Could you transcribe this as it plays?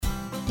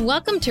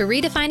Welcome to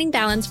Redefining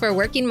Balance for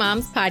Working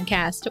Moms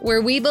podcast,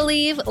 where we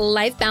believe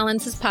life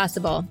balance is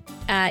possible.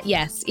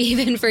 Yes,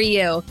 even for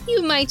you.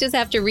 You might just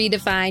have to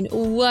redefine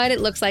what it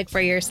looks like for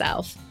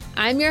yourself.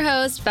 I'm your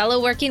host, fellow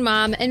working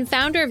mom, and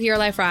founder of Your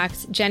Life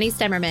Rocks, Jenny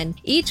Stemmerman.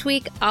 Each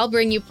week, I'll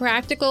bring you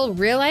practical,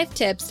 real-life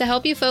tips to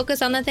help you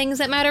focus on the things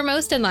that matter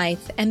most in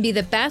life and be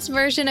the best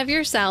version of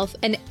yourself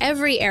in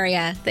every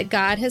area that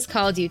God has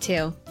called you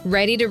to.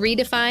 Ready to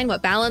redefine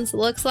what balance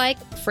looks like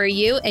for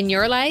you in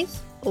your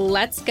life?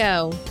 Let's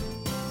go.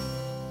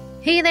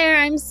 Hey there,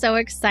 I'm so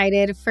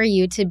excited for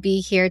you to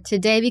be here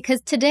today because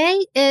today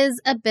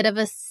is a bit of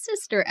a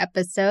sister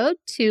episode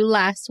to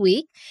last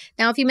week.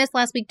 Now, if you missed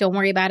last week, don't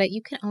worry about it.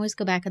 You can always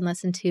go back and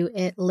listen to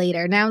it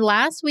later. Now,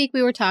 last week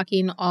we were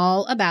talking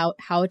all about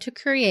how to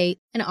create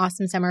an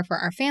awesome summer for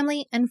our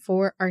family and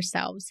for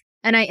ourselves.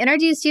 And I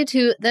introduced you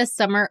to the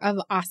Summer of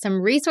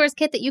Awesome resource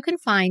kit that you can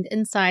find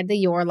inside the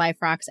Your Life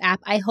Rocks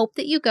app. I hope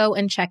that you go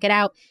and check it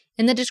out.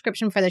 In the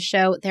description for the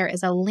show, there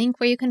is a link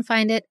where you can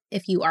find it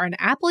if you are an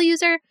Apple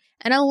user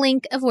and a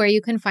link of where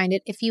you can find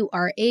it if you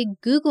are a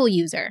Google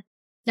user.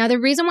 Now, the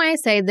reason why I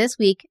say this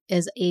week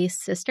is a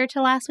sister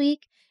to last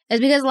week is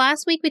because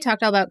last week we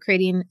talked all about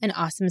creating an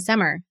awesome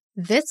summer.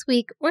 This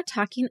week, we're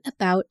talking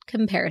about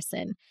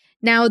comparison.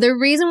 Now, the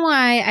reason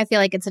why I feel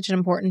like it's such an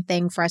important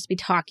thing for us to be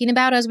talking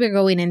about as we're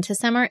going into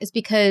summer is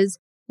because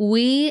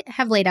we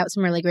have laid out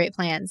some really great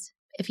plans.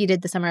 If you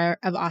did the Summer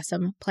of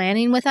Awesome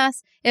planning with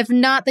us. If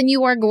not, then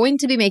you are going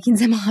to be making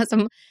some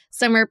awesome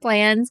summer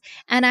plans.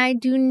 And I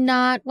do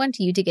not want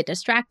you to get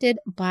distracted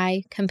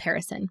by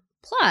comparison.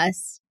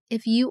 Plus,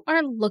 if you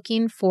are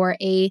looking for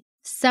a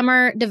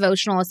summer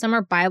devotional, a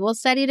summer Bible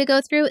study to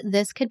go through,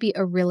 this could be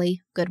a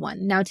really good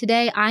one. Now,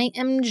 today I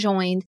am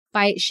joined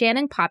by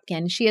Shannon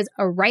Popkin. She is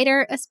a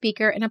writer, a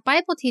speaker, and a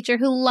Bible teacher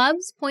who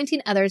loves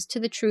pointing others to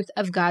the truth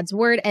of God's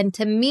word. And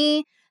to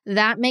me,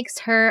 that makes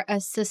her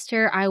a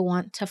sister I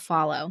want to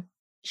follow.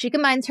 She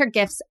combines her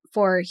gifts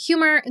for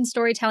humor and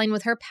storytelling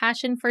with her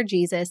passion for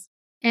Jesus,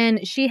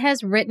 and she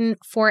has written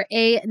for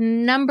a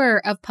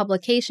number of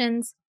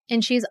publications,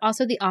 and she's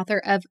also the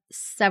author of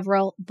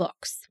several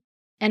books.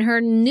 And her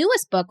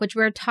newest book, which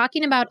we're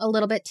talking about a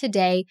little bit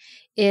today,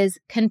 is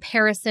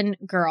Comparison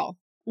Girl: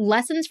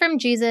 Lessons from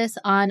Jesus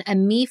on a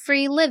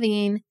Me-Free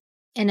Living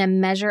in a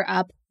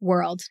Measure-Up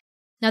World.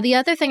 Now, the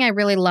other thing I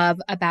really love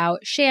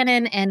about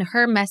Shannon and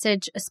her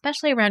message,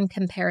 especially around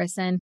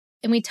comparison,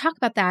 and we talk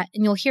about that,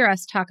 and you'll hear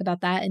us talk about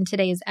that in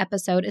today's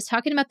episode, is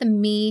talking about the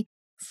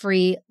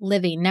me-free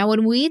living. Now,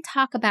 when we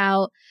talk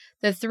about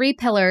the three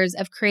pillars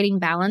of creating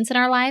balance in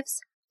our lives,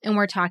 and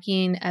we're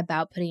talking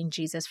about putting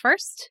Jesus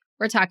first,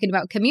 we're talking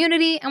about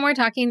community, and we're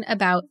talking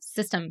about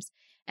systems.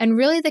 And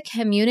really, the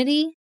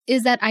community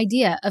is that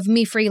idea of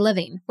me-free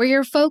living, where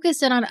you're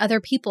focused in on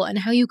other people and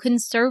how you can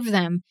serve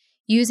them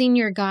using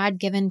your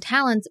God-given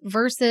talents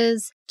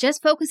versus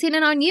just focusing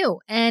in on you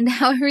and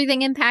how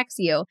everything impacts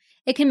you.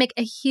 It can make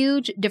a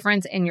huge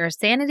difference in your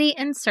sanity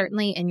and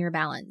certainly in your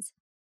balance.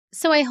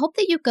 So I hope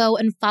that you go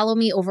and follow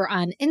me over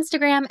on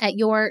Instagram at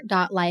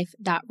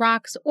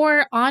your.life.rocks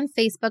or on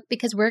Facebook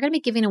because we're going to be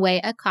giving away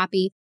a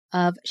copy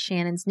of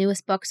Shannon's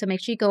newest book. So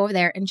make sure you go over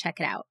there and check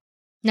it out.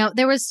 Now,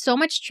 there was so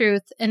much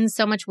truth and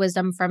so much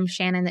wisdom from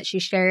Shannon that she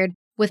shared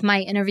with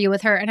my interview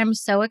with her, and I'm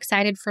so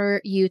excited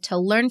for you to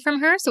learn from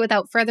her. So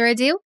without further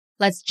ado,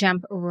 let's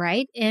jump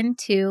right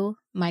into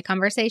my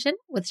conversation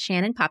with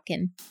Shannon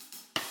Popkin.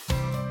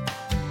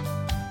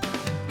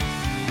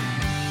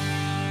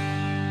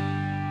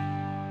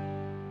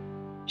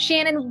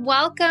 Shannon,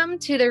 welcome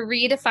to the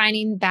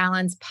Redefining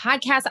Balance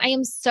podcast. I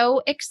am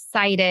so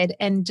excited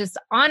and just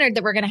honored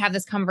that we're going to have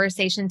this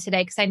conversation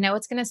today because I know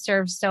it's going to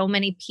serve so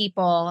many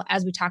people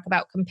as we talk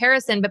about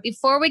comparison. But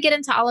before we get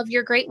into all of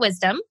your great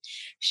wisdom,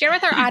 share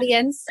with our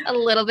audience a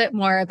little bit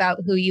more about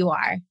who you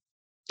are.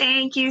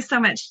 Thank you so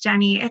much,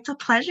 Jenny. It's a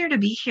pleasure to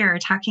be here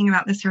talking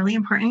about this really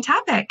important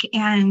topic.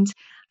 And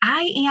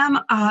I am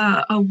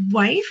a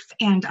wife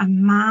and a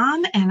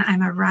mom, and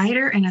I'm a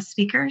writer and a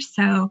speaker.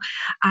 So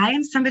I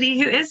am somebody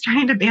who is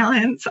trying to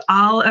balance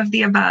all of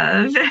the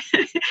above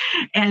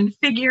and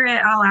figure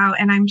it all out.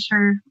 And I'm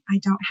sure I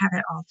don't have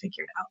it all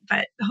figured out,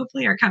 but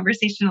hopefully our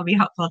conversation will be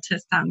helpful to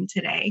some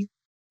today.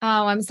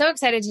 Oh, I'm so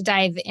excited to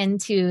dive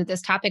into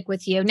this topic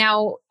with you.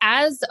 Now,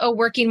 as a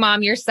working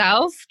mom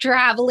yourself,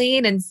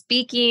 traveling and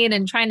speaking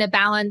and trying to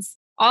balance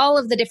all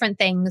of the different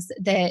things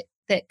that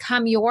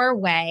come your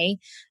way,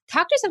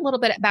 talk to us a little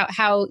bit about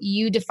how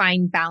you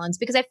define balance,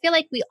 because I feel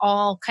like we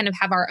all kind of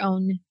have our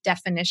own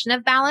definition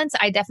of balance.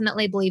 I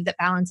definitely believe that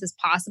balance is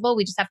possible.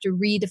 We just have to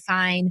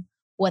redefine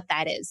what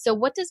that is. So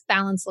what does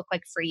balance look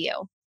like for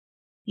you?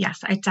 Yes,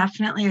 I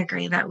definitely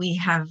agree that we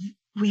have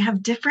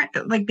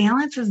different, like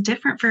balance is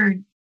different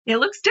it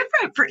looks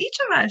different for each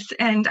of us.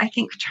 And I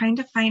think trying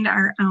to find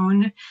our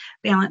own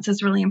balance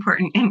is really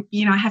important. And,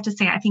 I have to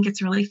say, I think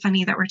it's really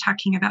funny that we're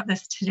talking about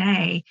this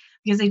today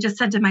because I just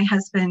said to my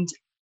husband,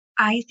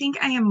 I think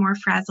I am more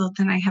frazzled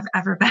than I have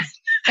ever been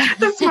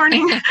this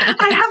morning.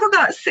 I have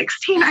about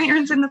 16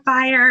 irons in the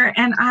fire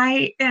and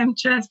I am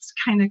just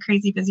kind of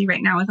crazy busy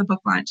right now with a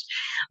book launch.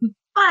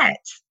 But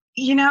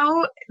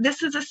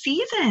this is a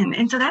season.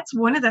 And so that's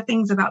one of the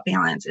things about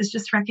balance is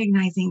just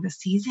recognizing the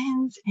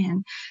seasons.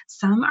 And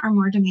some are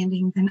more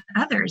demanding than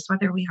others,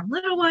 whether we have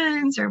little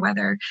ones or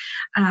whether,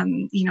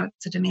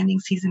 it's a demanding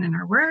season in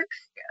our work,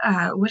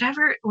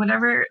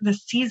 whatever the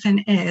season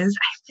is.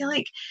 I feel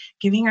like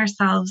giving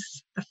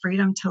ourselves the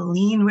freedom to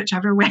lean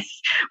whichever way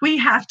we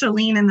have to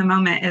lean in the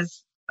moment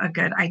is a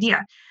good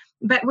idea.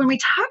 But when we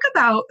talk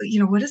about,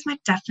 what is my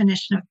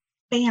definition of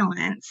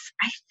balance,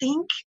 I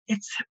think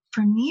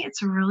for me,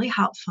 it's really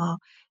helpful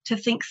to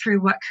think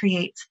through what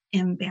creates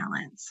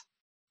imbalance.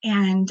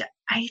 And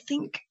I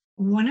think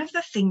one of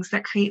the things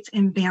that creates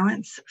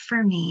imbalance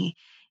for me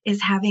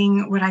is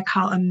having what I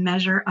call a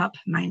measure up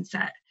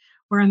mindset,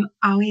 where I'm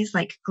always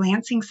like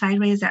glancing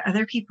sideways at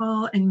other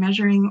people and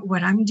measuring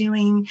what I'm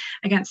doing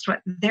against what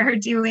they're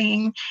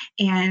doing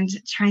and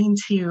trying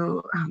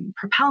to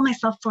propel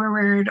myself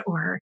forward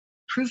or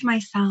prove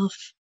myself.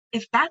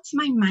 If that's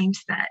my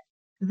mindset,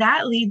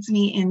 that leads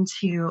me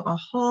into a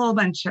whole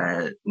bunch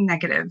of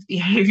negative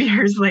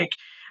behaviors like,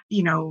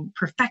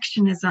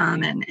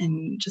 perfectionism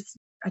and just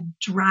a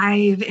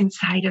drive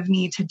inside of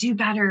me to do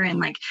better. And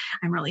like,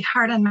 I'm really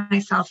hard on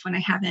myself when I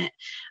haven't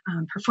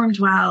performed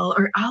well,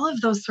 or all of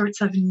those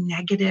sorts of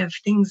negative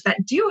things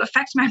that do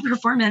affect my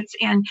performance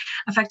and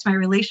affect my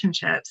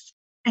relationships.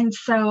 And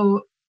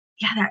so,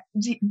 yeah,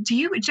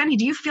 Jenny,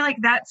 do you feel like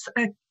that's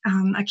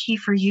a key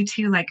for you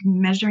too? Like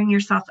measuring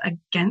yourself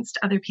against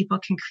other people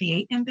can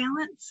create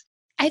imbalance?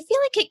 I feel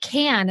like it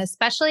can,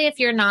 especially if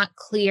you're not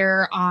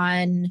clear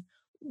on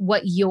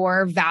what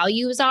your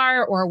values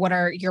are or what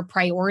your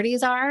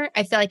priorities are.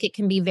 I feel like it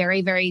can be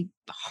very, very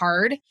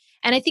hard.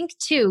 And I think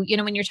too,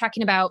 when you're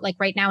talking about like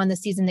right now in the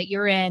season that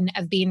you're in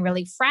of being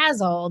really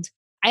frazzled,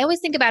 I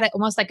always think about it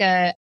almost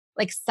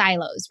like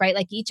silos, right?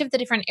 Like each of the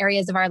different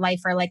areas of our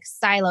life are like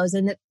silos,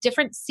 and the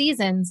different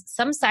seasons,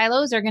 some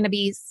silos are going to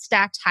be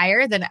stacked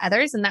higher than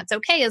others. And that's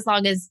okay as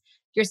long as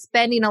you're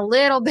spending a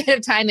little bit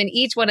of time in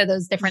each one of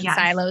those different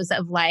silos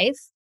of life.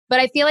 But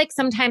I feel like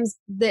sometimes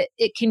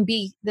it can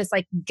be this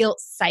like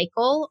guilt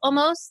cycle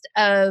almost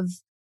of,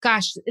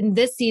 gosh, in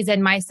this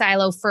season, my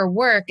silo for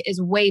work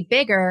is way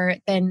bigger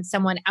than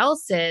someone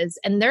else's.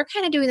 And they're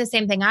kind of doing the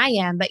same thing I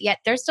am, but yet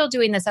they're still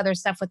doing this other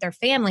stuff with their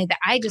family that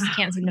I just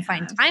can't seem to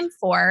find time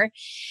for.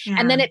 Yeah.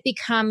 And then it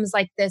becomes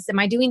like this, am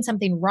I doing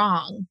something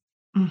wrong?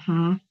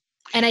 Mm-hmm.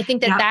 And I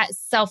think that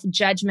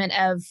self-judgment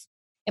of,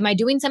 am I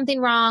doing something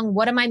wrong?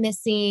 What am I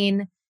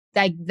missing?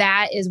 Like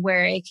that is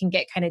where it can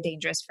get kind of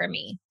dangerous for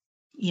me.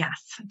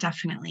 Yes,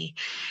 definitely.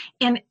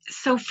 And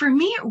so for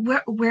me,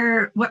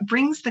 what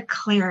brings the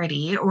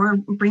clarity or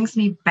brings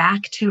me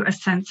back to a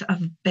sense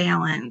of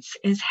balance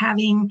is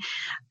having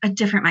a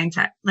different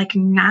mindset. Like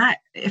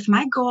if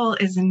my goal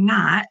is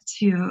not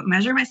to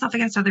measure myself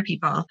against other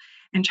people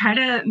and try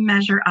to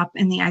measure up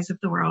in the eyes of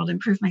the world and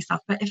prove myself,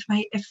 but if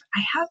I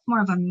have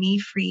more of a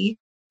me-free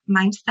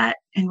mindset,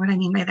 and what I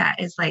mean by that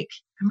is like,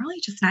 I'm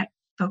really just not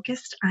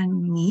focused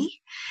on me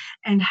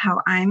and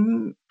how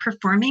I'm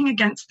performing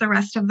against the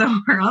rest of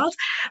the world.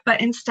 But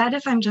instead,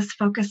 if I'm just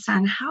focused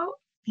on how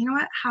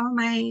am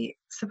I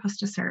supposed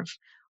to serve?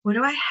 What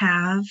do I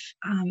have?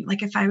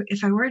 Like if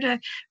I were to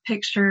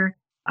picture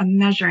a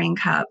measuring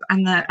cup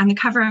on the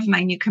cover of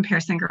my new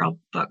Comparison Girl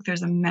book,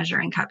 there's a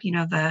measuring cup,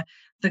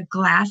 the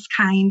glass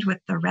kind with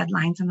the red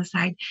lines on the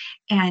side.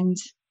 And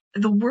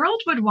the world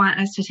would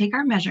want us to take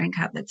our measuring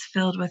cup that's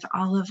filled with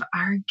all of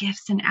our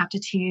gifts and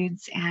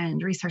aptitudes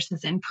and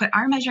resources and put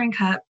our measuring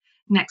cup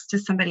next to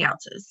somebody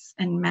else's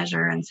and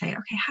measure and say,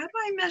 okay, how do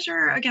I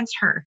measure against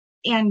her?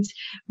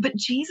 But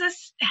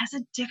Jesus has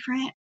a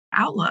different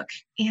outlook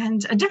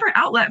and a different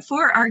outlet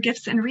for our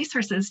gifts and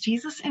resources.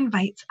 Jesus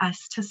invites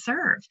us to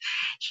serve.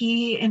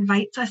 He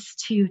invites us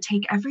to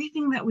take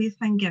everything that we've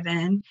been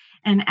given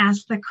and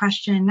ask the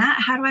question,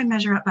 not how do I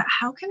measure up, but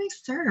how can I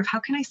serve? How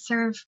can I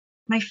serve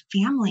my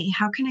family?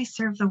 How can I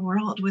serve the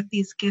world with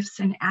these gifts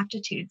and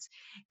aptitudes?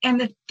 And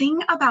the thing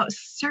about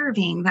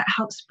serving that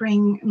helps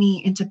bring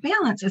me into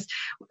balance is,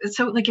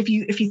 so like if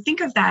you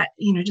think of that,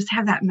 just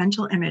have that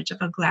mental image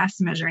of a glass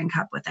measuring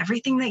cup with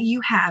everything that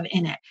you have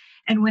in it.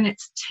 And when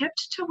it's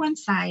tipped to one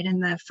side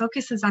and the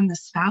focus is on the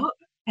spout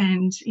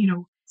and,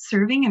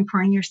 serving and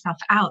pouring yourself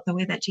out the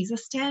way that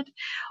Jesus did,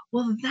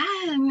 well,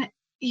 then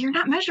you're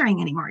not measuring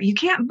anymore. You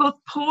can't both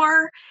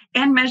pour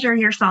and measure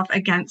yourself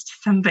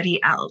against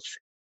somebody else.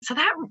 So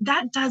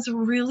that does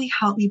really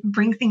help me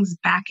bring things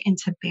back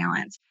into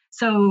balance.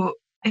 So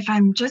if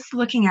I'm just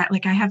looking at,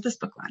 like I have this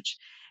book launch,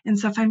 and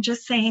so if I'm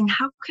just saying,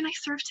 how can I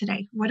serve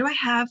today? What do I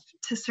have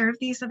to serve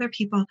these other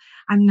people?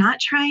 I'm not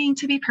trying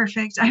to be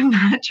perfect.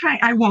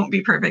 I won't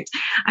be perfect.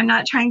 I'm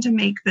not trying to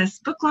make this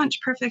book launch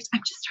perfect.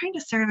 I'm just trying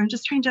to serve. I'm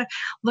just trying to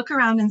look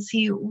around and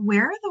see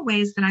where are the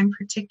ways that I'm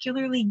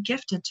particularly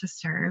gifted to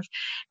serve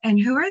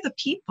and who are the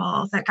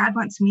people that God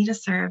wants me to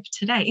serve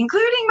today,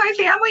 including my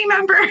family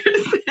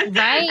members.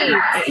 Right.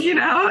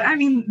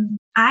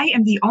 I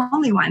am the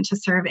only one to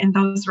serve in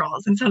those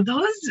roles. And so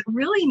those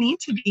really need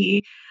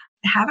to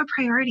have a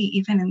priority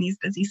even in these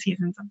busy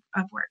seasons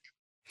of work.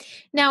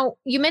 Now,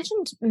 you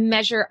mentioned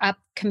measure up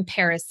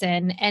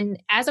comparison.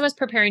 And as I was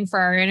preparing for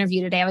our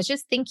interview today, I was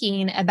just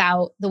thinking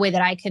about the way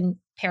that I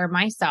compare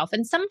myself.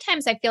 And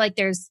sometimes I feel like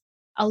there's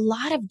a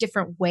lot of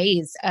different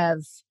ways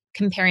of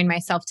comparing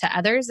myself to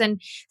others.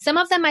 And some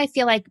of them I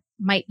feel like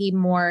might be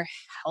more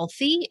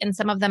healthy, and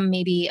some of them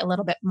maybe a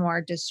little bit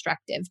more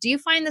destructive. Do you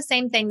find the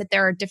same thing, that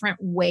there are different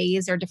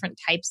ways or different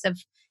types of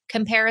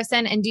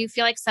comparison? And do you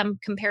feel like some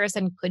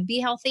comparison could be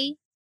healthy?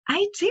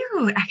 I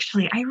do,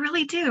 actually. I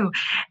really do.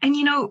 And,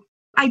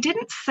 I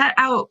didn't set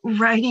out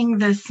writing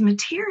this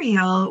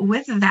material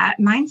with that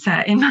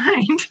mindset in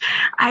mind.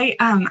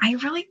 I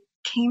really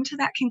came to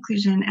that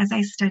conclusion as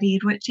I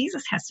studied what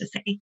Jesus has to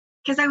say.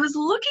 Because I was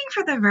looking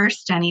for the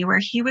verse, Jenny, where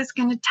he was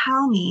going to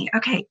tell me,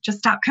 okay, just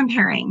stop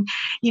comparing,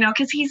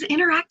 because he's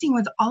interacting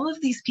with all of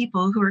these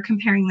people who are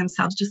comparing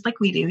themselves just like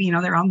we do.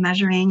 They're all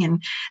measuring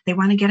and they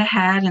want to get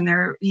ahead, and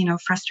they're,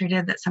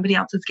 frustrated that somebody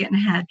else is getting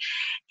ahead.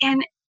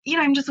 And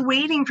I'm just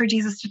waiting for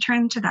Jesus to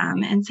turn to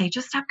them and say,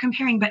 just stop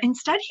comparing. But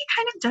instead, he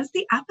kind of does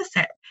the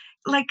opposite.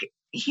 Like,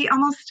 he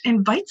almost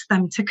invites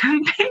them to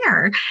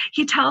compare.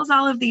 He tells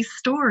all of these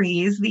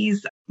stories,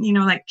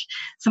 like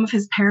some of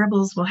his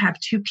parables will have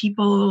two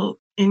people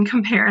in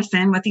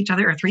comparison with each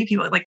other, or three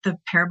people, like the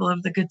parable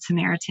of the Good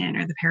Samaritan,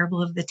 or the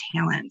parable of the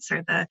talents,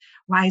 or the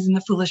wise and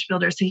the foolish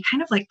builder. So he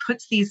kind of like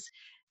puts these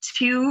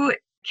two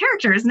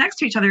characters next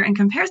to each other and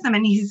compares them,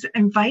 and he's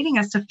inviting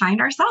us to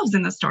find ourselves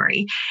in the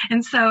story.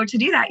 And so to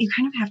do that, you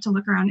kind of have to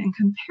look around and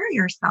compare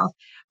yourself.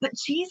 But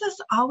Jesus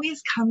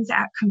always comes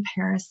at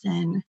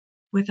comparison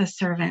with a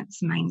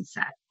servant's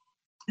mindset.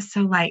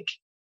 So like,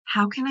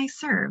 how can I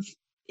serve?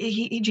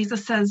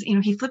 Jesus says,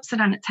 he flips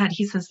it on its head.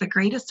 He says, the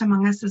greatest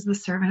among us is the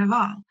servant of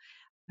all.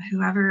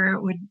 Whoever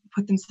would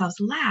put themselves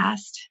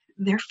last,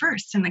 they're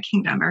first in the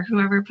kingdom, or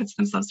whoever puts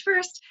themselves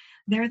first,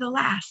 they're the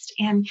last.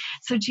 And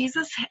so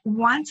Jesus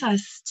wants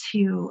us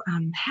to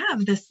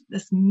have this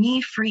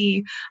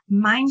me-free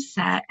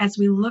mindset as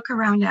we look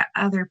around at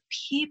other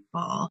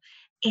people.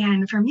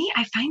 And for me,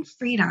 I find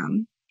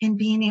freedom in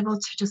being able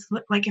to just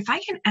look, like if I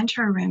can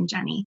enter a room,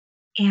 Jenny,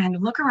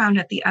 and look around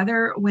at the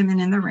other women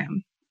in the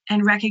room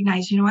and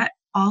recognize, what,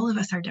 all of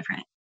us are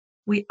different.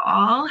 We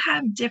all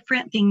have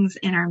different things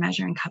in our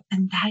measuring cup,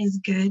 and that is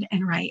good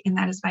and right, and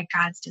that is by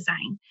God's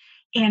design.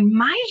 And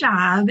my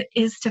job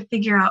is to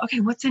figure out, okay,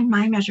 what's in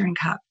my measuring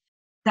cup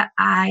that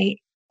I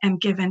am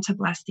given to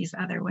bless these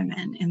other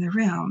women in the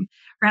room,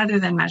 rather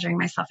than measuring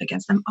myself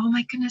against them. Oh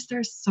my goodness,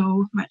 there's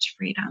so much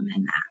freedom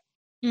in that.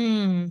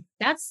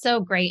 That's so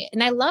great.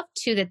 And I love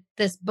too that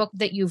this book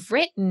that you've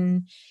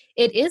written,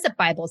 it is a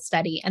Bible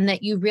study, and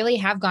that you really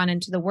have gone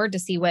into the word to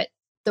see what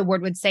the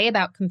word would say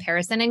about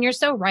comparison. And you're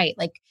so right.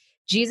 Like,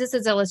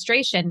 Jesus's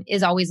illustration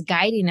is always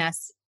guiding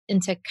us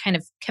into kind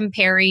of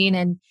comparing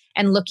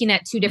and looking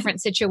at two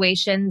different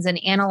situations and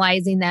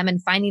analyzing them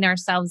and finding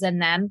ourselves in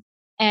them.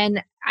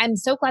 And I'm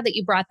so glad that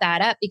you brought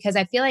that up, because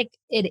I feel like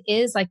it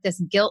is like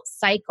this guilt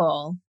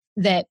cycle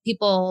that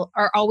people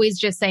are always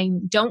just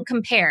saying, don't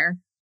compare.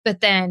 But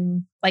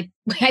then, like,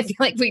 I feel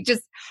like we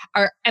just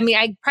are. I mean,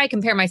 I probably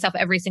compare myself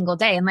every single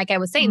day. And like I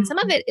was saying, some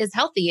of it is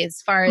healthy,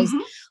 as far as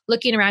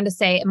looking around to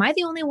say, am I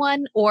the only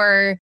one?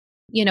 Or,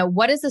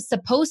 what is this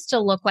supposed to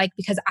look like?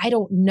 Because I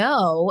don't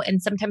know.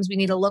 And sometimes we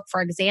need to look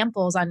for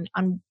examples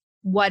on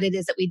what it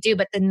is that we do.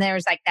 But then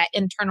there's like that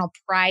internal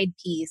pride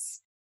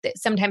piece that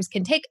sometimes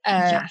can take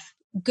a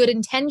good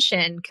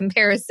intention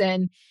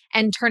comparison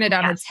and turn it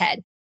on its head.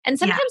 And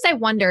sometimes I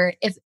wonder,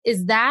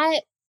 is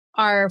that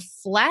our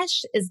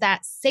flesh? Is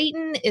that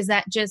Satan? Is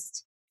that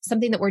just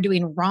something that we're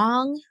doing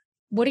wrong?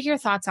 What are your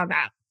thoughts on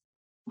that?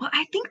 Well,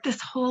 I think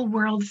this whole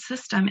world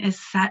system is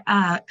set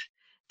up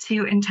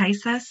to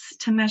entice us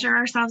to measure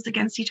ourselves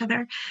against each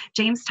other.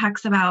 James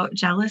talks about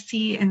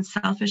jealousy and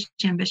selfish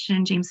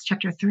ambition, James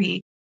chapter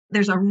 3.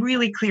 There's a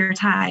really clear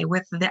tie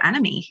with the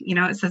enemy.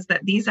 It says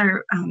that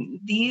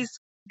these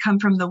come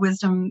from the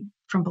wisdom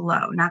from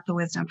below, not the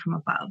wisdom from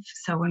above.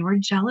 So when we're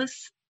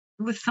jealous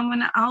with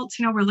someone else,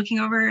 we're looking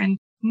over and,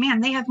 man,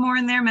 they have more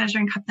in their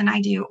measuring cup than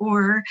I do.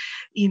 Or,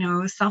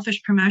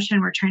 selfish promotion,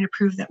 we're trying to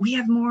prove that we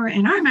have more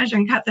in our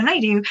measuring cup than I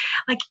do.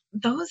 Like,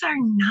 those are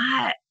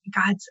not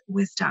God's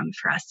wisdom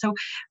for us.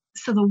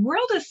 So the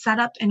world is set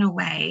up in a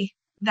way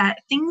that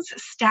things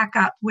stack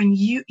up when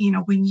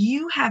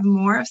you have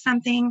more of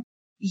something,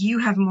 you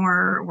have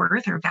more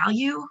worth or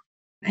value.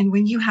 And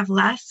when you have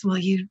less, well,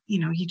 you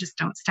just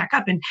don't stack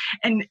up.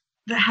 And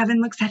the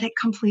heaven looks at it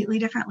completely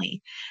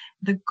differently.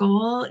 The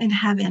goal in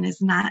heaven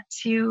is not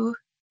to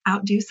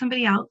outdo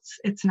somebody else.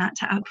 It's not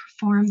to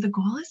outperform. The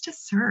goal is to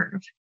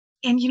serve.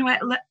 And you know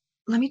what?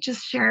 Let me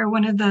just share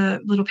one of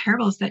the little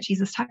parables that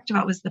Jesus talked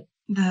about, was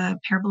the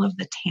parable of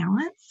the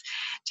talents.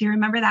 Do you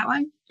remember that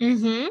one?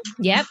 Mm-hmm.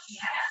 Yep.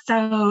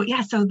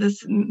 So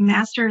this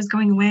master is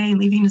going away and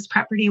leaving his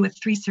property with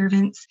 3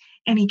 servants,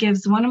 and he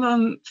gives one of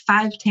them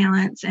 5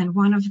 talents, and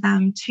one of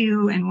them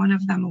 2, and one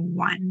of them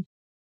 1.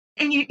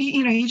 And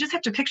you just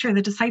have to picture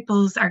the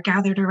disciples are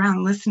gathered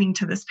around listening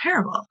to this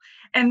parable,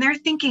 and they're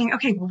thinking,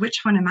 okay, well, which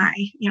one am I?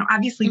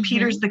 Obviously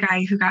Peter's Hmm. the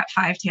guy who got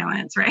 5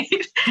 talents, right?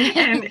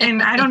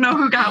 and I don't know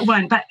who got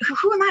one, but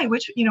who am I?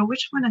 Which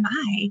one am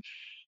I?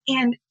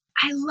 And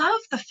I love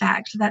the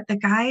fact that the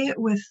guy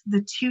with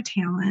the 2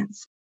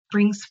 talents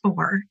brings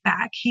 4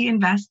 back. He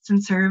invests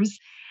and serves,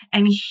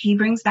 and he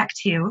brings back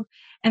 2.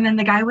 And then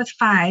the guy with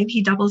 5,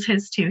 he doubles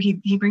his 2.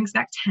 He brings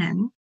back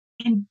 10.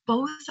 And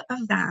both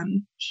of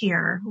them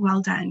hear, well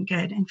done,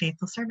 good and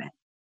faithful servant.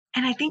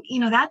 And I think,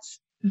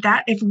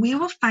 that if we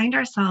will find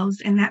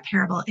ourselves in that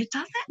parable, it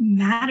doesn't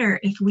matter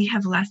if we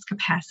have less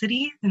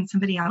capacity than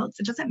somebody else.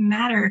 It doesn't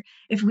matter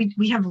if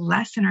we have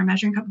less in our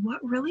measuring cup.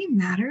 What really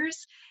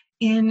matters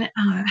in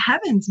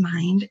heaven's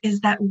mind is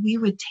that we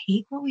would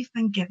take what we've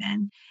been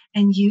given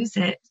and use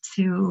it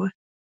to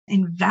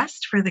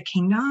invest for the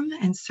kingdom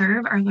and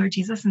serve our Lord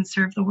Jesus and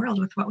serve the world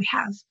with what we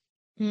have.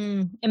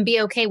 And be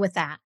okay with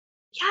that.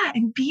 Yeah,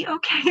 and be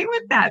okay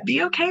with that.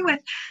 Be okay with,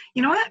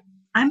 you know what?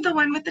 I'm the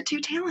one with the 2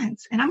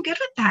 talents and I'm good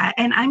with that.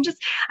 And I'm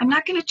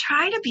not going to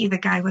try to be the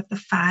guy with the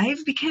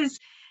 5 because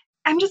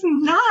I'm just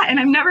not, and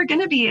I'm never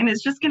going to be. And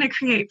it's just going to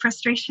create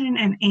frustration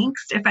and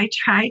angst if I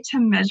try to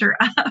measure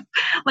up.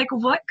 Like,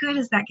 what good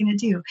is that going to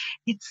do?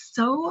 It's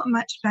so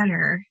much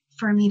better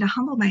for me to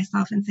humble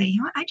myself and say,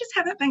 I just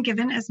haven't been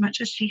given as much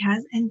as she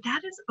has, and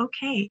that is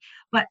okay.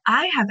 But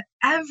I have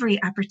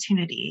every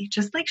opportunity,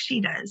 just like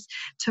she does,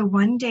 to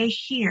one day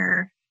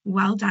hear,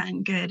 well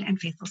done, good and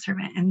faithful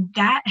servant. And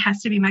that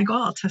has to be my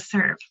goal, to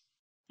serve.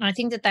 I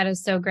think that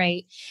is so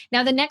great.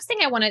 Now, the next thing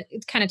I want to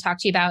kind of talk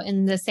to you about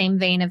in the same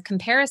vein of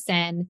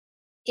comparison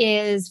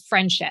is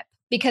friendship.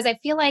 Because I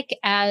feel like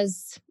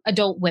as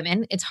adult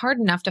women, it's hard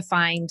enough to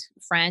find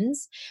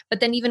friends. But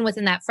then, even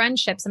within that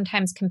friendship,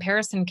 sometimes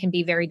comparison can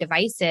be very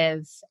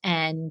divisive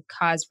and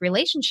cause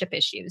relationship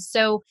issues.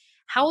 So,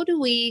 how do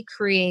we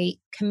create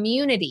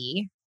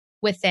community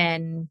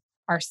within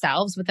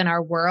ourselves, within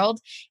our world?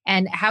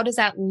 And how does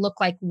that look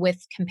like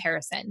with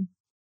comparison?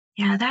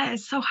 Yeah, that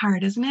is so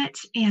hard, isn't it?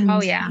 Oh,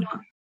 And, yeah.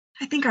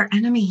 I think our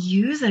enemy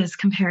uses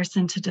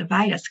comparison to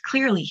divide us.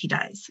 Clearly he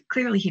does.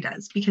 Clearly he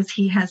does, because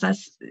he has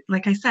us,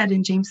 like I said,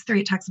 in James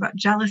 3, it talks about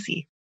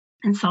jealousy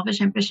and selfish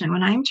ambition.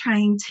 When I'm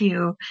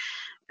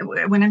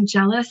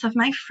jealous of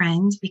my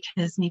friend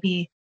because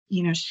maybe,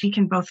 she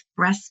can both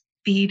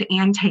breastfeed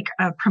and take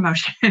a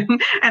promotion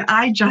and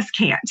I just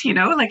can't,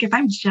 like if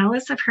I'm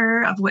jealous of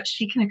her, of what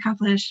she can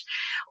accomplish,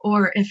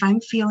 or if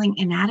I'm feeling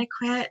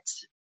inadequate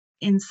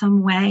in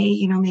some way,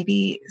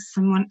 maybe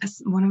one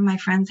of my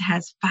friends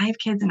has 5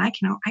 kids and I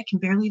can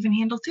barely even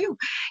handle 2.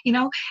 You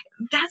know,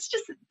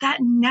 that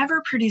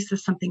never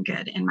produces something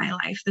good in my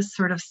life. This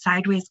sort of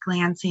sideways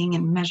glancing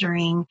and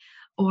measuring,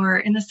 or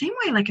in the same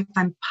way, like if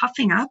I'm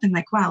puffing up and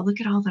like, wow,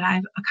 look at all that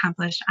I've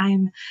accomplished.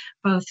 I'm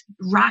both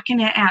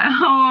rocking it at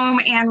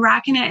home and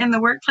rocking it in the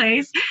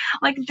workplace.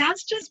 Like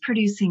that's just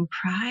producing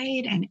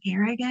pride and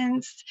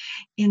arrogance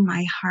in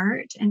my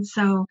heart. And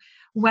so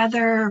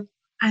whether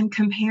I'm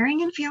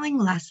comparing and feeling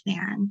less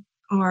than,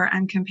 or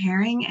I'm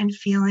comparing and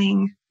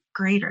feeling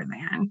greater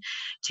than,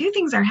 2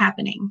 things are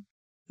happening.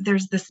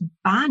 There's this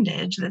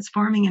bondage that's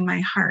forming in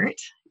my heart,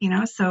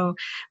 so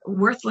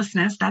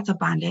worthlessness, that's a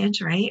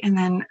bondage, right? And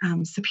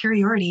then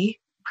superiority,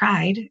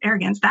 pride,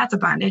 arrogance, that's a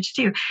bondage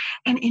too.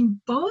 And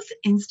in both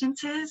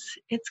instances,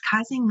 it's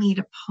causing me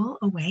to pull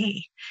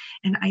away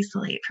and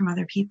isolate from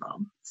other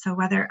people. So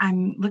whether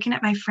I'm looking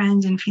at my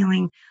friend and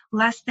feeling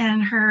less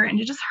than her and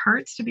it just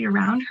hurts to be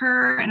around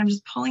her and I'm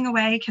just pulling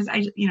away because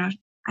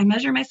I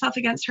measure myself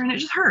against her and it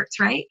just hurts,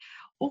 right?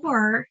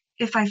 Or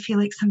if I feel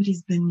like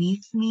somebody's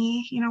beneath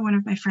me, one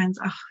of my friends,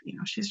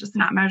 she's just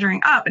not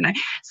measuring up.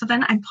 So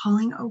then I'm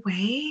pulling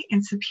away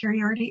in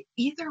superiority.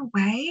 Either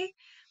way,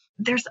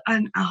 there's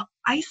an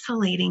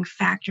isolating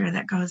factor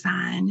that goes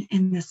on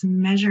in this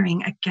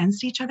measuring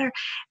against each other.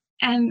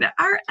 And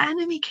our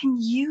enemy can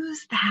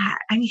use that.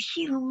 I mean,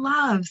 he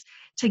loves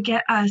to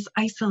get us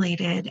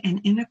isolated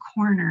and in a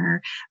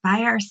corner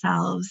by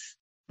ourselves.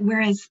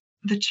 Whereas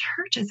the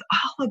church is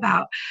all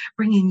about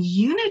bringing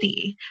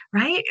unity,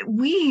 right?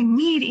 We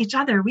need each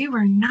other. We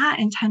were not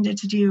intended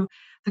to do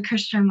the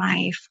Christian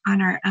life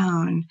on our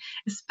own,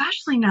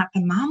 especially not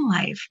the mom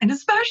life, and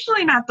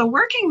especially not the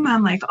working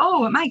mom life.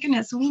 Oh my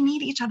goodness, we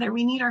need each other.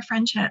 We need our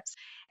friendships.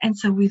 And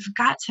so we've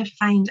got to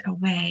find a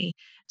way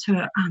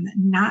to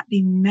not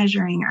be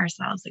measuring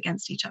ourselves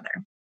against each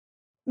other.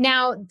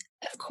 Now,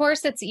 of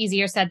course, it's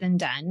easier said than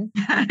done.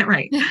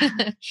 Right.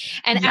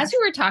 And as Yes.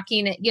 you were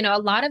talking, a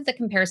lot of the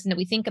comparison that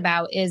we think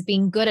about is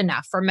being good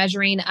enough for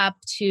measuring up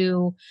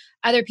to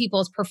other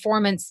people's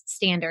performance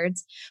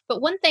standards.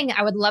 But one thing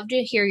I would love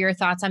to hear your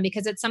thoughts on,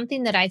 because it's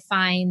something that I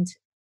find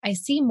I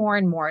see more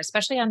and more,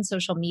 especially on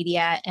social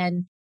media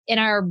and in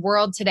our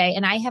world today.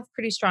 And I have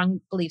pretty strong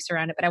beliefs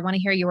around it, but I want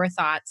to hear your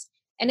thoughts.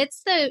 And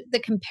it's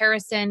the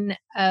comparison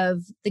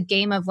of the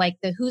game of like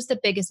who's the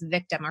biggest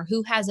victim or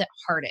who has it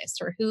hardest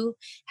or who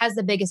has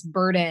the biggest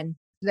burden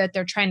that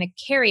they're trying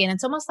to carry. And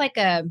it's almost like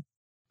a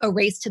a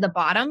race to the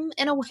bottom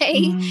in a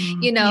way.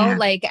 Yeah.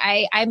 Like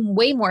I'm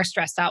way more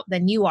stressed out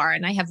than you are,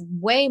 and I have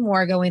way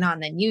more going on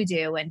than you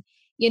do. And,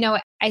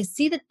 I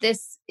see that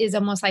this is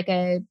almost like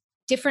a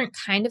different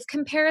kind of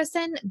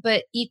comparison,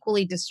 but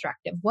equally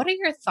destructive. What are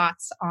your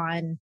thoughts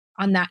on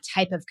that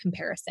type of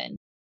comparison?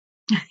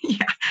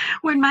 Yeah.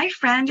 When my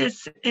friend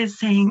is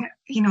saying,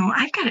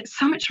 I've got it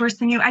so much worse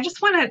than you. I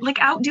just want to like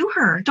outdo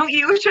her. Don't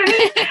you, Jenny?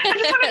 I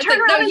just want to It's turn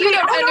like, around no, and you say,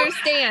 don't "Oh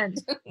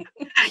understand.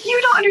 no,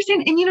 you don't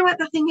understand." And you know what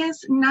the thing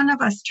is? None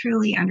of us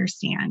truly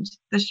understand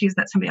the shoes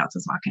that somebody else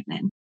is walking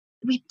in.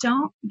 We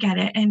don't get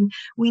it. And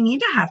we need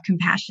to have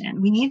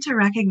compassion. We need to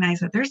recognize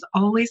that there's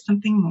always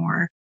something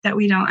more that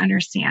we don't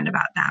understand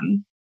about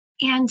them.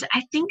 And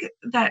I think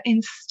that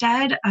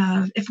instead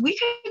of if we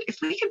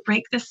could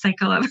break this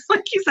cycle of,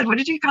 like you said, what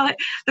did you call it?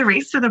 The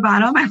race to the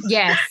bottom.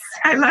 Yes.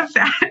 I love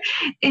that.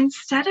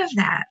 Instead of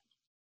that,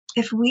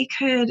 if we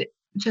could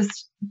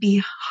just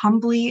be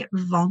humbly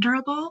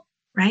vulnerable,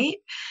 right?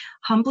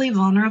 Humbly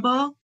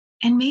vulnerable,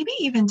 and maybe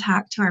even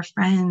talk to our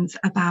friends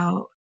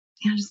about,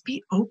 just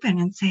be open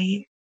and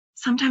say,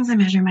 sometimes I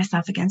measure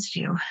myself against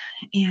you.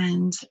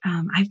 And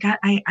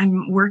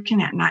I'm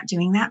working at not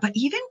doing that. But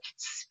even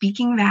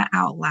speaking that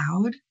out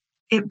loud,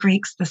 it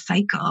breaks the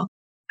cycle.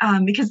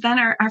 Because then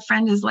our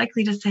friend is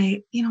likely to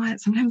say, you know what,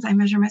 sometimes I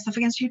measure myself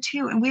against you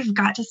too. And we've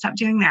got to stop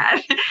doing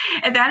that.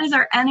 And that is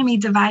our enemy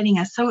dividing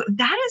us. So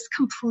that is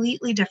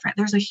completely different.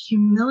 There's a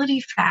humility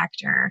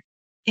factor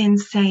in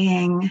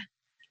saying,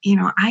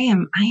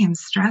 I am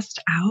stressed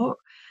out.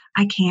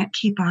 I can't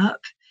keep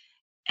up.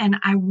 And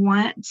I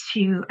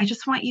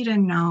just want you to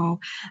know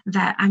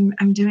that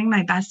I'm doing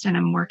my best and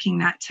I'm working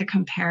not to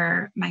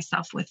compare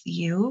myself with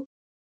you.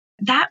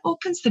 That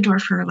opens the door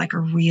for like a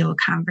real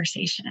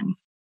conversation.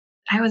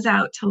 I was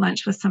out to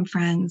lunch with some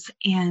friends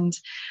and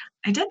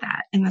I did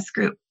that in this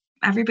group.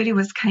 Everybody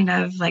was kind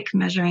of like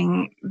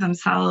measuring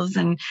themselves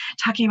and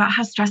talking about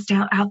how stressed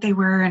out they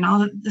were and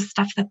all the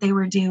stuff that they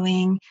were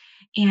doing.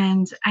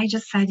 And I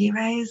just said, you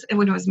guys,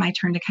 when it was my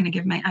turn to kind of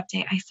give my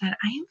update, I said,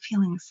 I am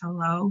feeling so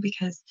low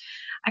because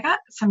I got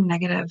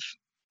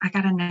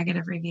a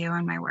negative review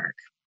on my work.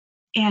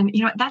 And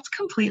that's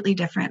completely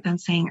different than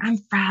saying I'm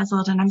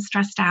frazzled and I'm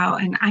stressed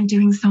out and I'm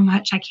doing so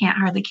much I can't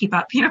hardly keep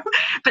up,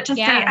 But to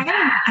say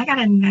Yeah. I got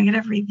a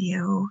negative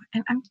review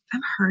and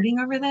I'm hurting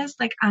over this.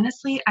 Like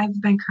honestly,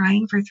 I've been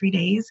crying for 3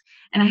 days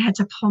and I had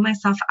to pull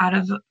myself out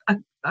of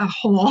a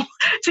hole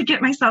to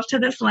get myself to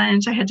this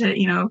lunch. I had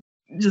to,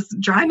 just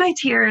dry my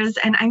tears,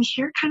 and I'm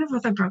here kind of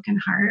with a broken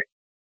heart.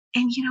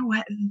 And you know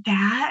what?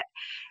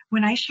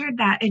 When I shared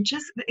that,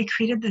 it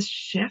created this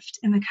shift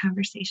in the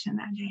conversation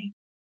that day.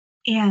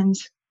 And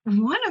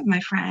one of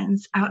my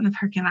friends out in the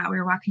parking lot, we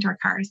were walking to our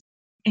cars,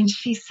 and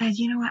she said,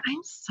 you know what, I'm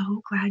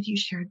so glad you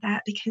shared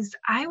that because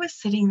I was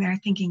sitting there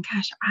thinking,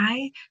 gosh,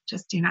 I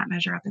just do not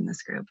measure up in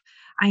this group.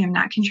 I am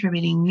not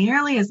contributing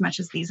nearly as much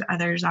as these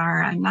others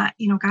are. I'm not,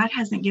 God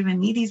hasn't given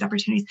me these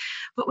opportunities.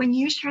 But when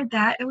you shared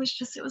that, it was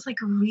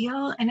like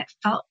real, and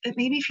it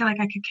made me feel like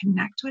I could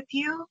connect with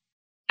you.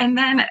 And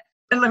then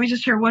let me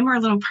just share one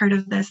more little part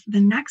of this. The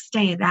next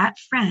day, that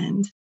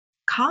friend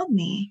called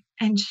me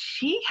and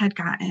she had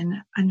gotten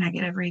a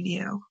negative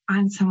review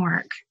on some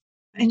work.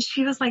 And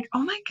she was like,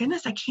 oh my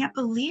goodness, I can't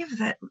believe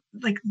that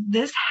like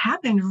this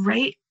happened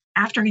right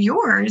after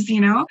yours,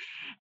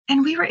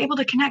 And we were able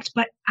to connect.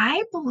 But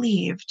I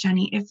believe,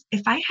 Jenny,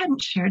 if I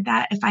hadn't shared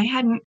that, if I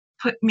hadn't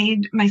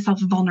made myself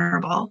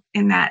vulnerable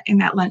in that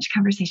lunch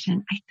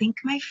conversation, I think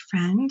my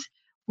friend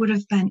would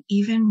have been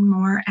even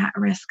more at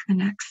risk the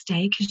next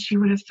day because she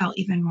would have felt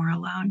even more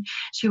alone.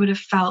 She would have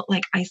felt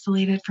like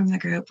isolated from the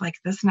group, like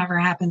this never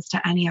happens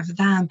to any of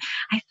them.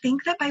 I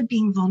think that by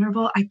being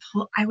vulnerable,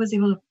 I was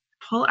able to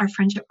pull our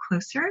friendship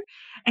closer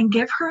and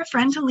give her a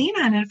friend to lean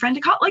on and a friend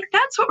to call. Like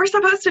that's what we're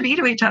supposed to be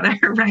to each other,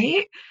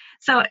 right?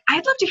 So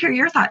I'd love to hear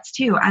your thoughts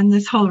too on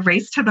this whole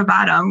race to the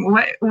bottom.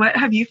 What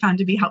have you found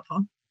to be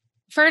helpful?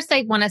 First,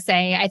 I want to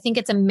say, I think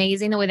it's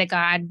amazing the way that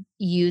God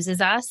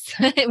uses us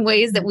in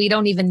ways that we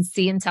don't even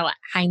see until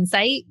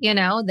hindsight,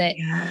 that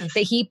Yes.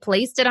 he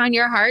placed it on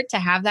your heart to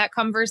have that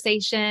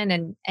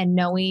conversation and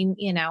knowing,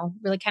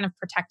 really kind of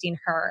protecting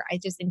her. I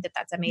just think that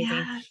that's amazing.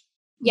 Yes.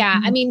 Yeah.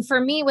 Mm-hmm. I mean,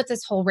 for me with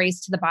this whole race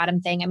to the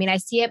bottom thing, I mean, I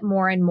see it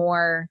more and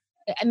more,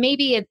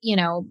 maybe,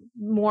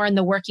 more in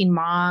the working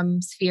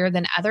mom sphere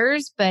than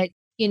others, but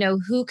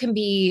who can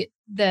be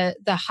the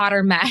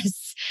hotter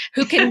mess,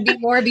 who can be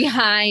more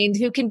behind,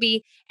 who can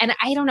be, and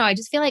I don't know, I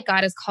just feel like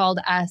God has called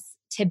us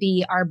to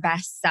be our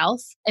best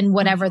self and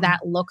whatever Mm-hmm.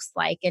 that looks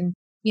like. And,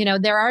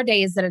 there are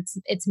days that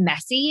it's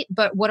messy,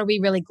 but what are we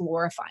really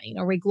glorifying?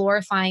 Are we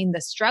glorifying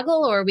the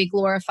struggle or are we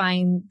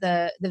glorifying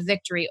the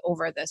victory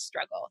over the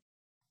struggle?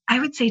 I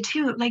would say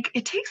too, like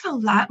it takes a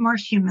lot more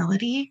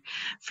humility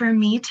for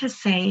me to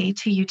say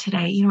to you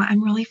today,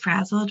 I'm really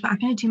frazzled, but I'm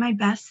going to do my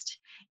best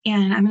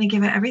and I'm going to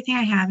give it everything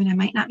I have. And I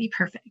might not be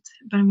perfect,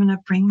 but I'm going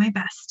to bring my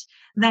best.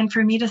 Then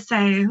for me to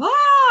say,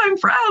 oh, I'm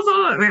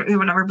frazzled,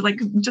 whatever, like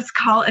just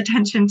call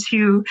attention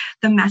to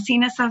the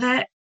messiness of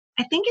it.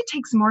 I think it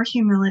takes more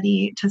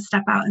humility to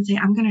step out and say,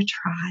 I'm going to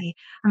try.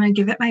 I'm going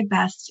to give it my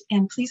best.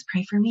 And please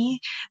pray for me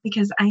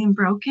because I am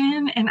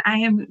broken and I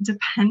am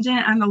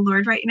dependent on the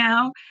Lord right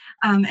now.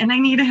 And I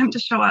need him to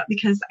show up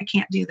because I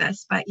can't do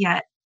this. But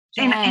yet,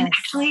 and Yes.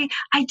 actually,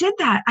 I did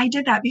that. I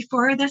did that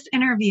before this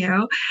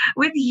interview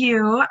with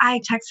you.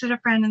 I texted a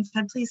friend and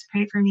said, please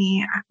pray for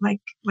me.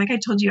 Like I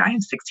told you, I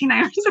have 16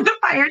 irons in the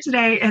fire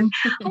today and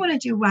I want to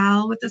do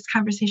well with this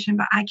conversation,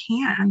 but I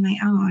can't on my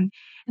own.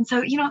 And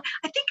so,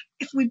 I think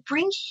if we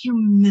bring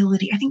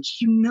humility, I think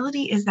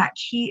humility is that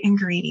key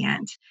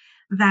ingredient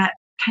that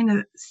kind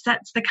of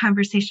sets the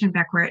conversation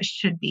back where it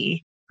should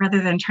be, rather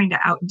than trying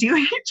to outdo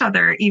each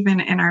other, even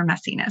in our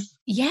messiness.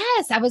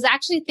 Yes, I was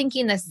actually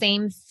thinking the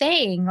same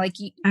thing. Like,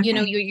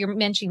 Okay. you're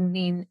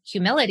mentioning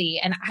humility.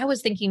 And I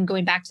was thinking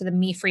going back to the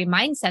me-free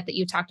mindset that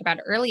you talked about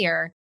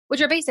earlier,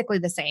 which are basically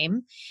the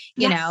same,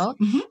 Yes.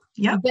 Mm-hmm.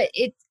 Yep. but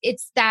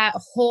it's that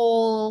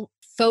whole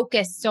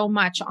focus so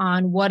much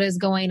on what is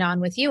going on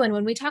with you. And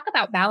when we talk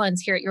about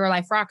balance here at Your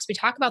Life Rocks, we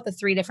talk about the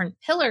three different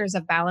pillars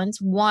of balance.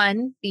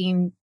 One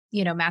being,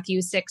 Matthew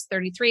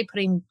 6:33,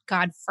 putting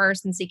God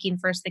first and seeking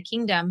first the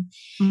kingdom.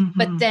 Mm-hmm.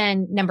 But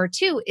then number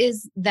two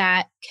is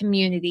that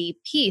community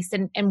piece.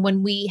 And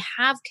when we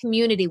have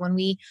community, when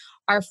we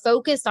are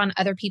focused on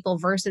other people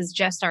versus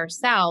just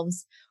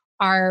ourselves,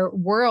 our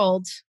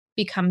world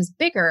becomes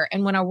bigger.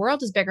 And when our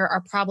world is bigger,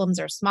 our problems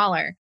are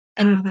smaller.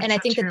 And That's I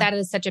so think true. that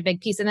is such a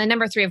big piece. And then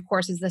number three, of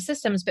course, is the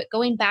systems. But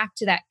going back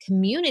to that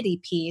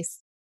community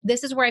piece,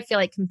 this is where I feel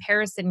like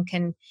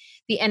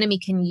the enemy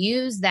can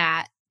use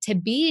that to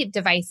be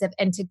divisive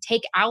and to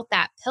take out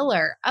that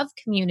pillar of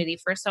community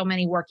for so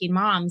many working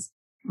moms.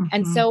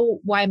 And Mm-hmm. so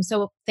why I'm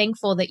so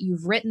thankful that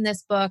you've written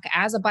this book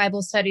as a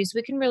Bible study, so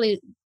we can really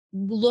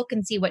look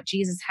and see what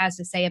Jesus has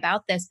to say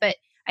about this. But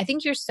I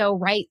think you're so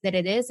right that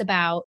it is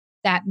about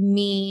that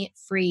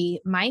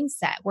me-free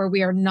mindset where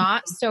we are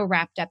not so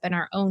wrapped up in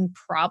our own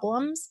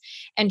problems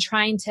and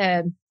trying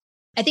to,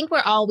 I think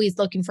we're always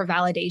looking for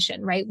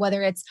validation, right?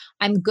 Whether it's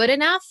I'm good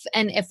enough.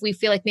 And if we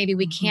feel like maybe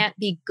we can't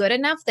be good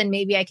enough, then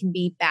maybe I can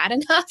be bad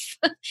enough,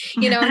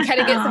 and kind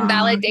of get some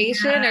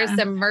validation or Yeah.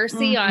 some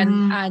mercy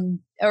Mm-hmm.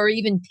 or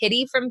even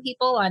pity from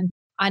people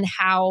on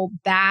how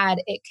bad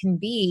it can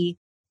be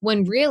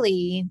when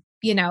really,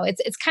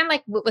 it's kind of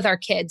like with our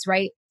kids,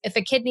 right? If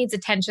a kid needs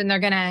attention,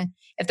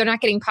 if they're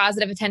not getting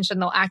positive attention,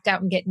 they'll act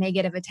out and get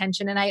negative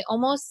attention. And I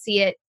almost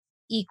see it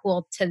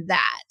equal to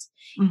that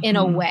in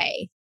a Mm-hmm.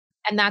 way.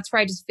 And that's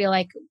where I just feel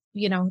like,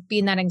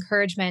 being that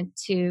encouragement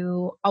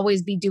to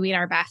always be doing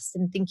our best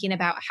and thinking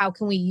about how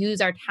can we use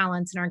our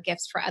talents and our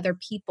gifts for other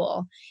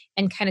people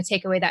and kind of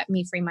take away that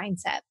me-free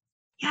mindset.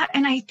 Yeah.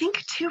 And I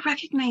think too,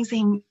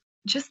 recognizing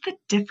just the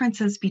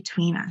differences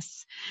between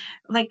us.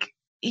 Like,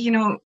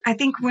 I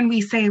think when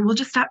we say we'll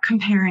just stop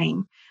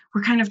comparing,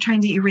 we're kind of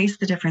trying to erase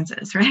the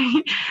differences,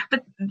 right?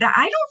 But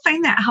I don't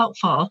find that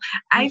helpful.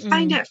 I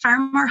find Mm-mm. it far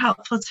more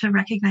helpful to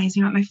recognize,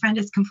 my friend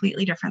is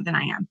completely different than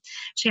I am.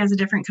 She has a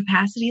different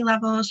capacity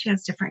level. She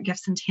has different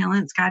gifts and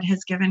talents. God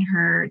has given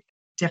her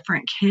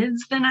different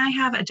kids than I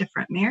have, a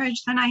different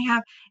marriage than I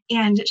have,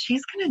 and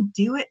she's going to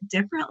do it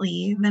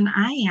differently than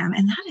I am.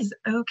 And that is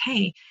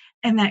okay.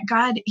 And that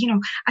God,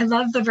 I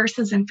love the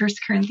verses in 1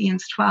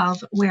 Corinthians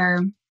 12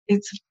 where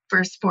it's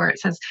verse 4. It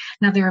says,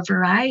 now there are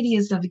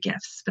varieties of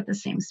gifts, but the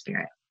same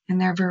Spirit. And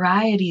there are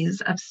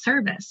varieties of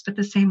service, but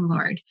the same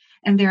Lord.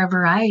 And there are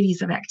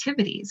varieties of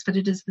activities, but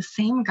it is the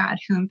same God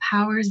who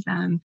empowers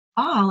them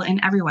all and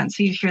everyone.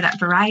 So you hear that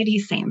variety,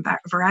 same,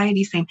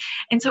 variety, same.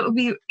 And so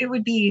it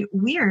would be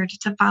weird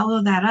to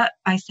follow that up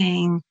by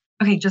saying,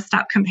 okay, just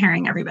stop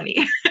comparing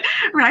everybody,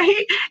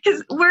 right?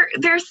 Because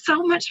there's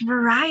so much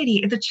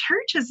variety. The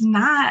church is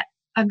not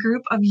a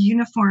group of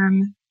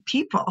uniform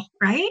people,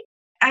 right?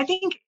 I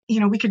think,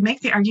 we could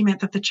make the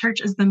argument that the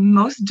church is the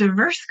most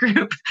diverse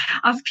group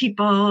of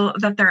people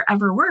that there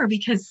ever were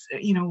because,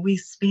 we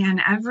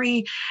span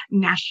every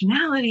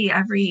nationality,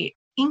 every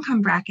income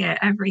bracket,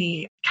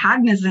 every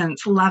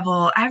cognizance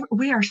level.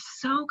 We are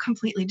so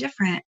completely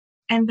different.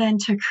 And then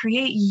to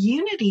create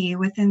unity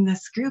within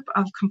this group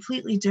of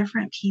completely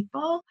different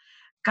people,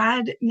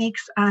 God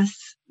makes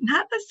us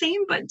not the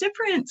same, but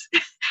different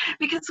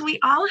because we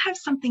all have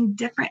something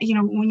different.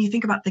 When you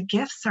think about the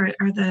gifts or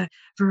the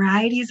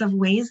varieties of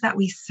ways that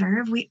we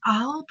serve, we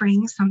all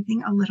bring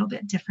something a little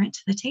bit different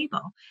to the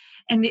table.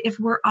 And if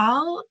we're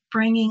all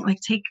bringing,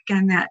 take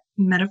again that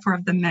metaphor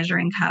of the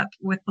measuring cup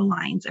with the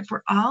lines, if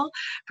we're all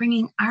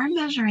bringing our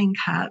measuring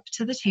cup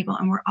to the table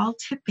and we're all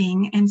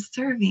tipping and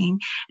serving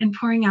and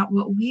pouring out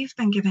what we've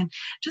been given,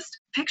 just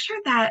picture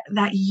that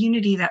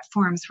unity that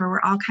forms where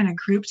we're all kind of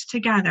grouped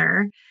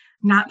together,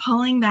 not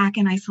pulling back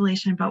in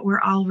isolation, but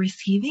we're all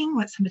receiving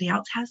what somebody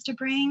else has to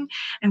bring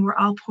and we're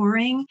all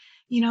pouring.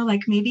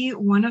 Like maybe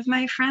one of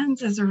my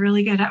friends is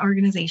really good at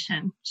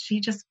organization. She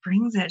just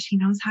brings it. She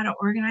knows how to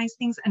organize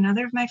things.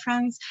 Another of my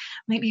friends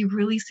might be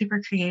really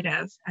super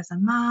creative as a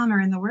mom or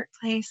in the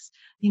workplace.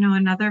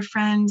 Another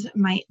friend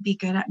might be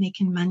good at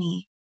making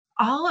money.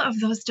 All of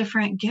those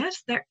different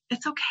gifts,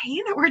 it's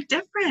okay that we're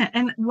different.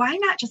 And why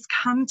not just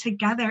come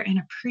together and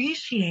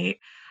appreciate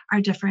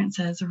our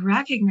differences,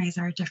 recognize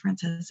our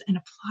differences, and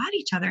applaud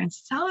each other and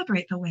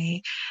celebrate the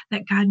way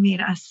that God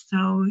made us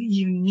so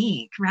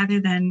unique rather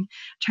than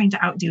trying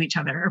to outdo each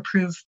other or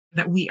prove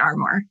that we are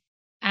more.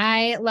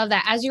 I love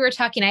that. As you were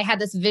talking, I had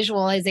this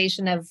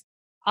visualization of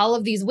all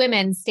of these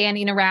women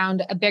standing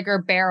around a bigger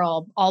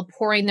barrel, all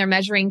pouring their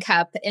measuring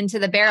cup into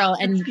the barrel.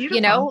 And,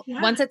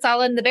 once it's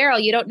all in the barrel,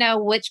 you don't know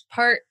which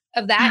part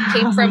of that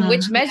came from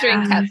which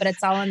measuring cup, but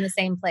it's all in the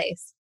same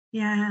place.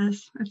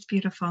 Yes, it's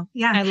beautiful.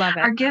 Yeah, I love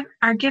it.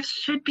 Our gifts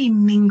should be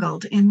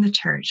mingled in the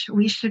church.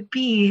 We should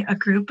be a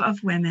group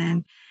of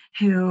women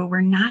who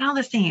we're not all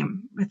the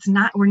same.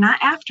 We're not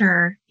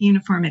after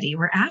uniformity.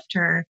 We're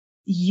after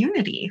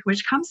unity,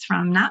 which comes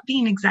from not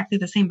being exactly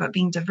the same, but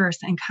being diverse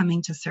and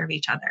coming to serve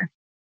each other.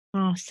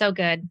 Oh, so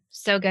good.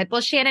 So good.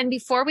 Well, Shannon,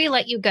 before we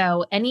let you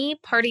go, any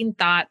parting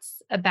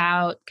thoughts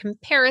about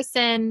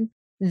comparison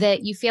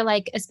that you feel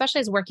like, especially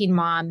as working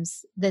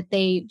moms, that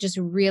they just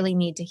really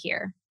need to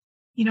hear?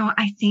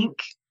 I think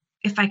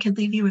if I could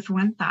leave you with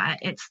one thought,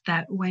 it's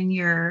that when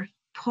you're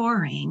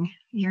pouring,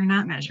 you're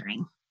not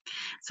measuring.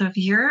 So if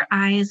your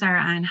eyes are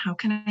on how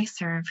can I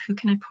serve, who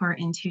can I pour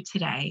into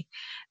today,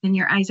 then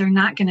your eyes are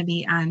not going to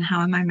be on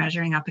how am I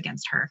measuring up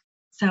against her.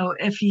 So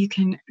if you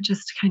can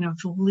just kind of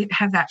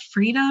have that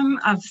freedom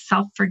of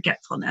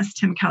self-forgetfulness,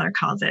 Tim Keller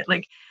calls it,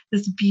 like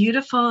this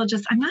beautiful,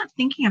 I'm not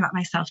thinking about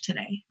myself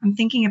today. I'm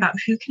thinking about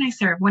who can I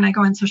serve when I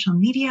go on social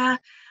media,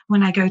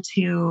 when I go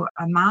to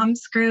a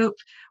mom's group,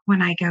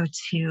 when I go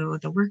to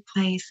the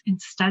workplace,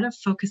 instead of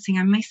focusing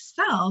on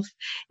myself,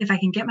 if I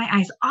can get my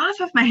eyes off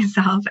of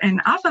myself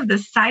and off of the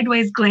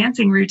sideways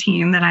glancing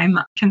routine that I'm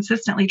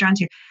consistently drawn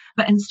to,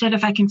 but instead,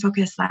 if I can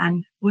focus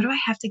on what do I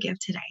have to give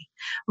today?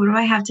 What do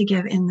I have to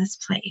give in this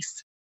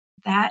place?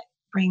 That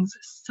brings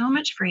so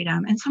much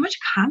freedom and so much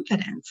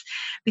confidence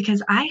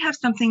because I have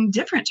something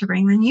different to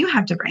bring than you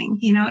have to bring,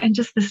 and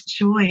just this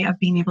joy of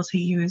being able to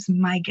use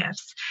my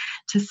gifts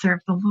to serve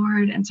the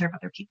Lord and serve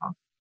other people.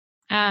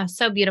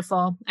 So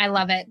beautiful. I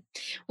love it.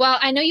 Well,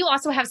 I know you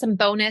also have some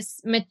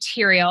bonus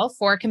material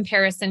for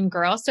Comparison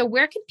Girl. So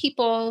where can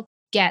people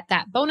get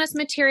that bonus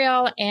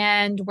material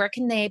and where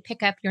can they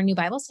pick up your new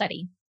Bible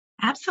study?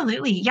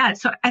 Absolutely. Yeah.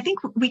 So I think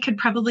we could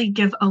probably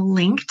give a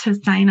link to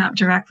sign up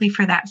directly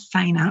for that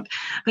sign up,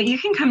 but you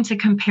can come to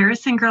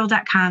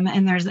comparisongirl.com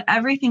and there's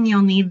everything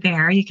you'll need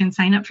there. You can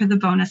sign up for the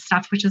bonus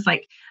stuff, which is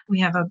like we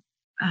have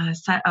a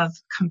set of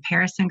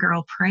Comparison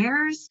Girl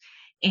prayers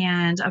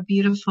and a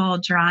beautiful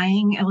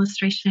drawing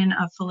illustration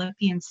of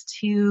Philippians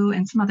 2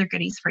 and some other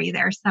goodies for you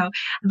there. So I'd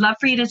love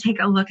for you to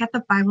take a look at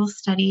the Bible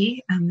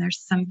study. There's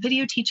some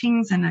video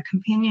teachings and a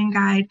companion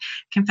guide.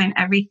 You can find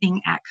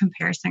everything at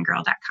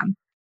comparisongirl.com.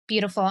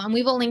 Beautiful. And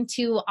we will link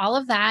to all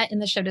of that in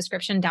the show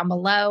description down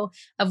below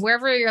of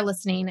wherever you're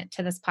listening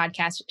to this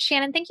podcast.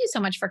 Shannon, thank you so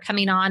much for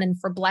coming on and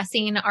for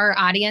blessing our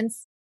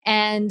audience.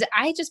 And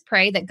I just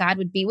pray that God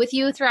would be with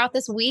you throughout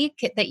this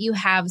week, that you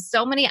have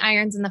so many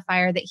irons in the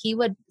fire, that He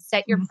would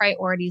set your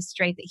priorities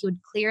straight, that He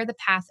would clear the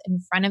path in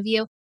front of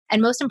you.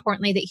 And most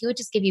importantly, that He would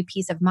just give you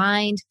peace of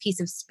mind, peace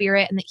of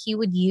spirit, and that He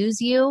would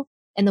use you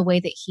in the way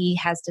that He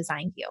has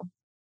designed you.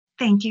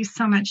 Thank you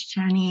so much,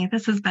 Jenny.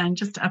 This has been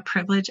just a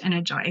privilege and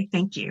a joy.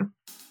 Thank you.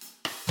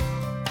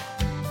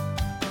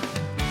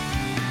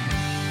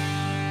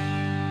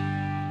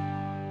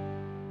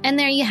 And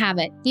there you have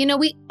it.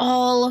 We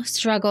all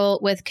struggle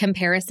with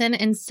comparison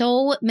in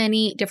so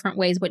many different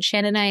ways, which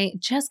Shannon and I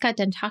just got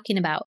done talking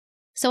about.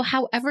 So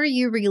however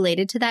you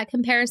related to that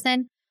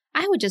comparison,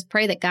 I would just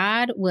pray that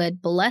God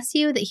would bless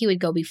you, that He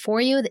would go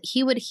before you, that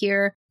He would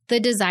hear the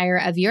desire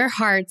of your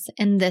hearts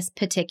in this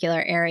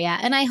particular area.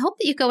 And I hope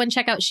that you go and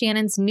check out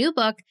Shannon's new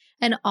book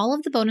and all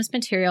of the bonus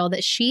material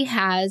that she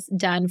has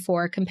done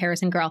for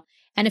Comparison Girl.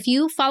 And if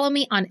you follow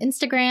me on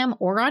Instagram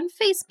or on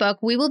Facebook,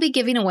 we will be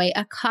giving away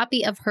a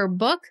copy of her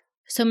book.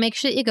 So make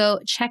sure that you go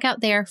check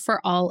out there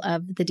for all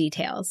of the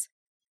details.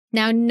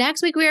 Now,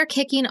 next week, we are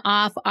kicking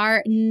off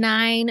our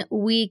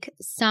 9-week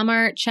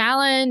summer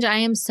challenge. I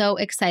am so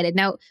excited.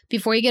 Now,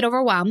 before you get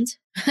overwhelmed,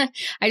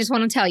 I just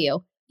want to tell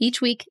you, each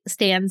week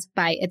stands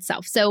by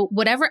itself. So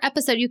whatever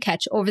episode you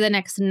catch over the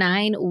next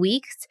 9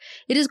 weeks,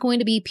 it is going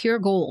to be pure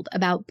gold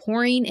about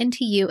pouring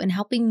into you and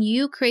helping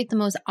you create the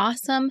most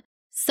awesome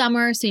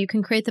summer so you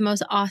can create the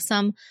most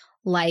awesome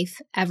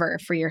life ever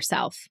for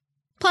yourself.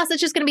 Plus,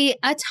 it's just going to be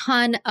a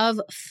ton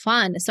of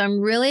fun. So I'm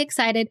really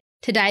excited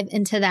to dive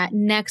into that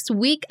next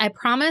week. I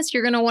promise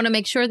you're going to want to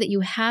make sure that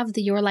you have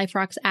the Your Life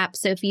Rocks app.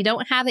 So if you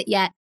don't have it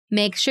yet,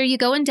 make sure you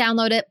go and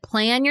download it,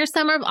 plan your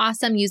summer of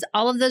awesome, use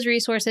all of those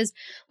resources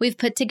we've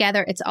put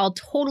together. It's all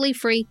totally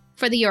free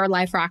for the Your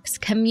Life Rocks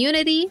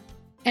community.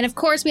 And of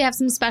course, we have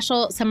some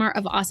special summer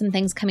of awesome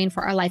things coming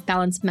for our Life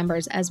Balance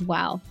members as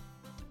well.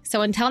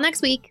 So until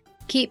next week,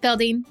 keep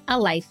building a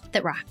life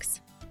that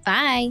rocks.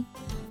 Bye.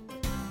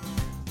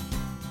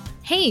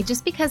 Hey,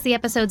 just because the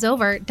episode's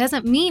over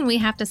doesn't mean we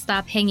have to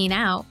stop hanging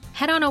out.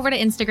 Head on over to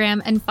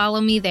Instagram and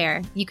follow me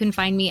there. You can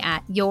find me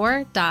at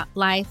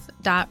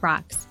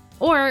your.life.rocks.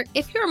 Or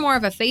if you're more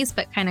of a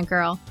Facebook kind of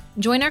girl,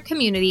 join our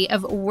community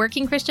of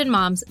working Christian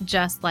moms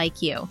just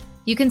like you.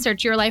 You can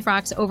search Your Life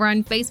Rocks over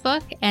on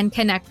Facebook and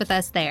connect with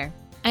us there.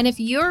 And if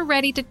you're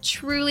ready to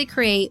truly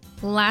create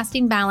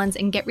lasting balance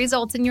and get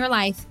results in your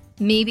life,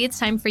 maybe it's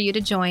time for you to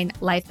join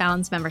Life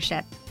Balance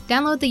Membership.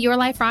 Download the Your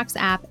Life Rocks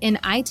app in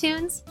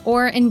iTunes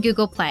or in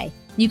Google Play.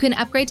 You can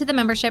upgrade to the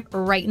membership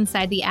right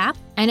inside the app.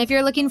 And if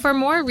you're looking for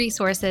more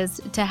resources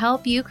to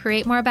help you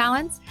create more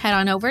balance, head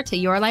on over to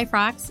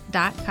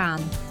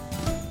yourliferocks.com.